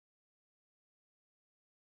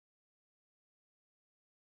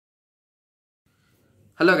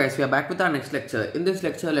Hello guys, we are back with our next lecture. In this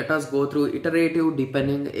lecture, let us go through iterative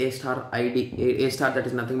deepening A star ID A star, that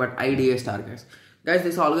is nothing but ID A star, guys. Guys,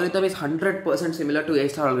 this algorithm is 100% similar to A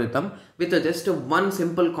star algorithm with just one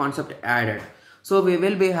simple concept added. So we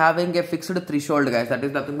will be having a fixed threshold, guys, that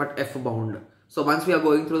is nothing but F bound. So once we are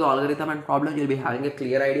going through the algorithm and problem, you will be having a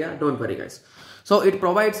clear idea. Don't worry, guys. So it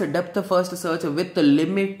provides a depth first search with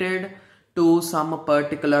limited to some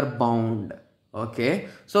particular bound. Okay,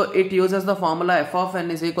 so it uses the formula f of n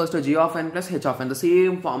is equals to g of n plus h of n, the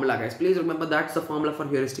same formula, guys. Please remember that's the formula for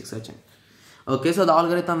heuristic searching. Okay, so the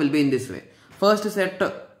algorithm will be in this way. First, set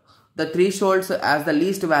the thresholds as the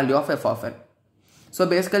least value of f of n. So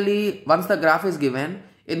basically, once the graph is given,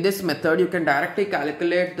 in this method you can directly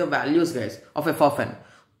calculate the values, guys, of f of n.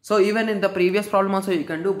 So even in the previous problem also you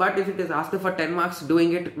can do, but if it is asked for 10 marks,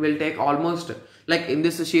 doing it will take almost, like in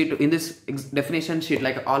this sheet, in this definition sheet,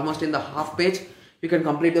 like almost in the half page, you can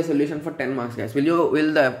complete the solution for 10 marks, guys. Will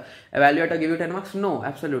the evaluator give you 10 marks? No,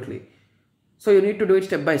 absolutely. So you need to do it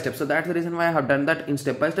step by step. So that's the reason why I have done that in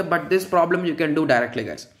step by step, but this problem you can do directly,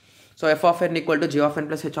 guys. So f of n equal to g of n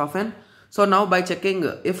plus h of n. So now by checking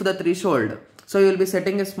if the threshold, so you will be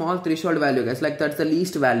setting a small threshold value, guys, like that's the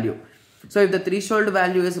least value. So if the threshold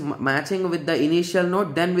value is matching with the initial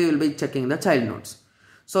node, then we will be checking the child nodes.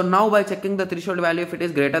 So now by checking the threshold value, if it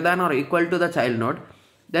is greater than or equal to the child node,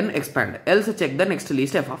 then expand, else check the next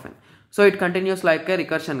least f of n. So it continues like a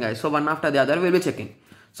recursion, guys. So one after the other we will be checking.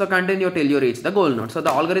 So continue till you reach the goal node. So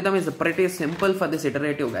the algorithm is pretty simple for this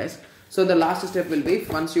iterative, guys. So the last step will be,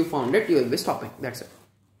 once you found it, you will be stopping. That's it.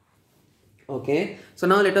 Okay. So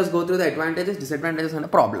now let us go through the advantages, disadvantages and the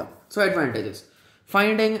problem. So advantages.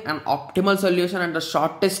 Finding an optimal solution and the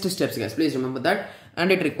shortest steps, guys. Please remember that. And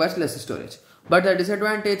it requires less storage. But the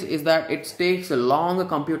disadvantage is that it takes a long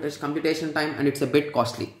computation time and it's a bit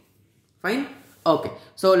costly. Fine? Okay.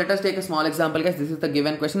 So let us take a small example, guys. This is the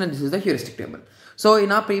given question and this is the heuristic table. So in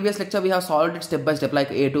our previous lecture, we have solved it step by step,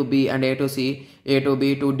 like A to B and A to C, A to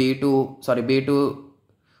B to D to, A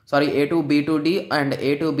to B to D and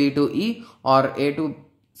A to B to E, or A to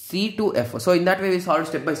C to F. So in that way we solve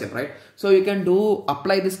step by step, right? So you can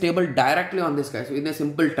apply this table directly on this, guys, with a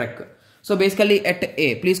simple trick. So basically at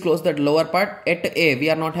A, please close that lower part. At A, we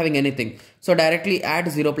are not having anything. So directly add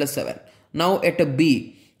 0 plus 7. Now at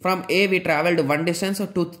B, from A we traveled one distance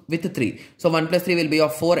with 3. So 1 plus 3 will be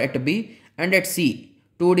of 4 at B. And at C,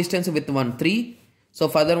 2 distance with 1, 3. So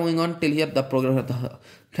further moving on till here, the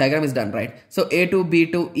diagram is done, right? So A to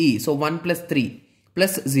B to E. So 1 plus 3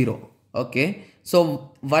 plus 0. Okay.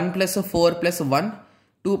 So 1 plus 4 plus 1,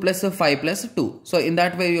 2 plus 5 plus 2. So in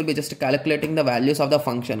that way you will be just calculating the values of the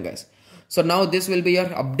function, guys. So now this will be your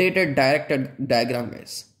updated directed diagram,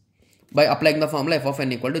 guys, by applying the formula f of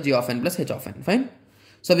n equal to g of n plus h of n. Fine.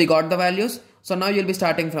 So we got the values. So now you will be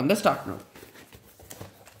starting from the start node.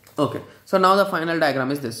 Okay. So now the final diagram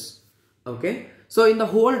is this. Okay. So in the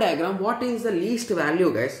whole diagram, what is the least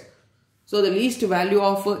value, guys? So the least value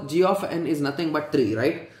of g of n is nothing but 3,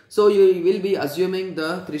 right? So you will be assuming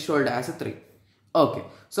the threshold as a 3. Okay.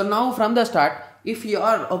 So now from the start, if you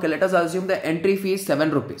are, okay, let us assume the entry fee is 7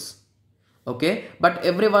 rupees. Okay. But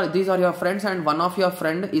everyone, these are your friends and one of your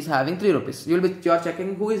friend is having 3 rupees. You are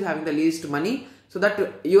checking who is having the least money, so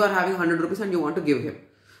that you are having 100 rupees and you want to give him.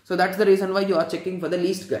 So that's the reason why you are checking for the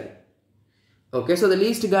least guy. Okay. So the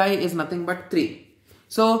least guy is nothing but 3.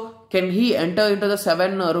 So can he enter into the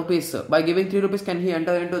 7 rupees? By giving 3 rupees, can he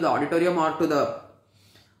enter into the auditorium or to the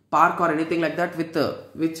park or anything like that with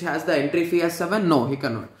which has the entry fee as 7? No, he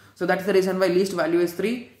cannot. So that's the reason why least value is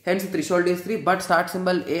 3. Hence threshold is 3. But start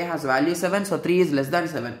symbol A has value 7. So 3 is less than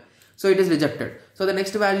 7. So it is rejected. So the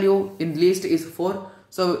next value in least is 4.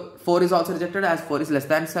 So 4 is also rejected as 4 is less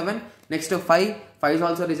than 7. Next to 5. 5 is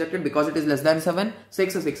also rejected because it is less than 7.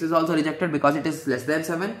 6 is also rejected because it is less than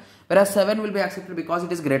 7. Whereas 7 will be accepted because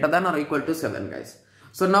it is greater than or equal to 7, guys.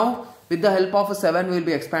 So now with the help of 7 we will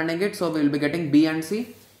be expanding it. So we will be getting B and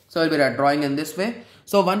C. So we will be drawing in this way.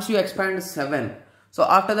 So once you expand 7. So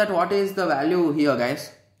after that, what is the value here,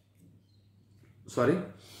 guys? Sorry.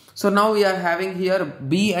 So now we are having here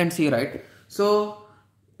B and C, right? So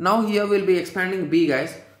now here we will be expanding B,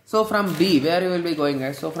 guys. So from B, where you will be going,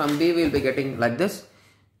 guys? So from B we will be getting like this.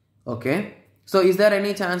 Okay. So is there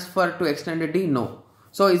any chance to extend D? No.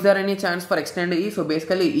 So is there any chance for extend E? So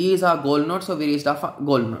basically E is our goal node. So we reached our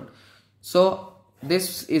goal node. So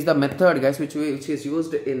this is the method, guys, which is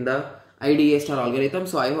used in the ID A star algorithm.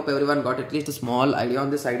 So I hope everyone got at least a small idea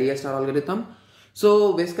on this ID A star algorithm.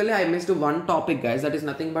 So basically I missed one topic, guys, that is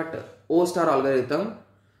nothing but O star algorithm.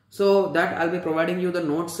 So that I'll be providing you the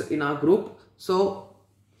notes in our group. So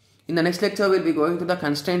in the next lecture we'll be going to the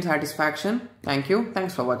constraint satisfaction. Thank you.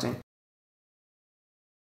 Thanks for watching.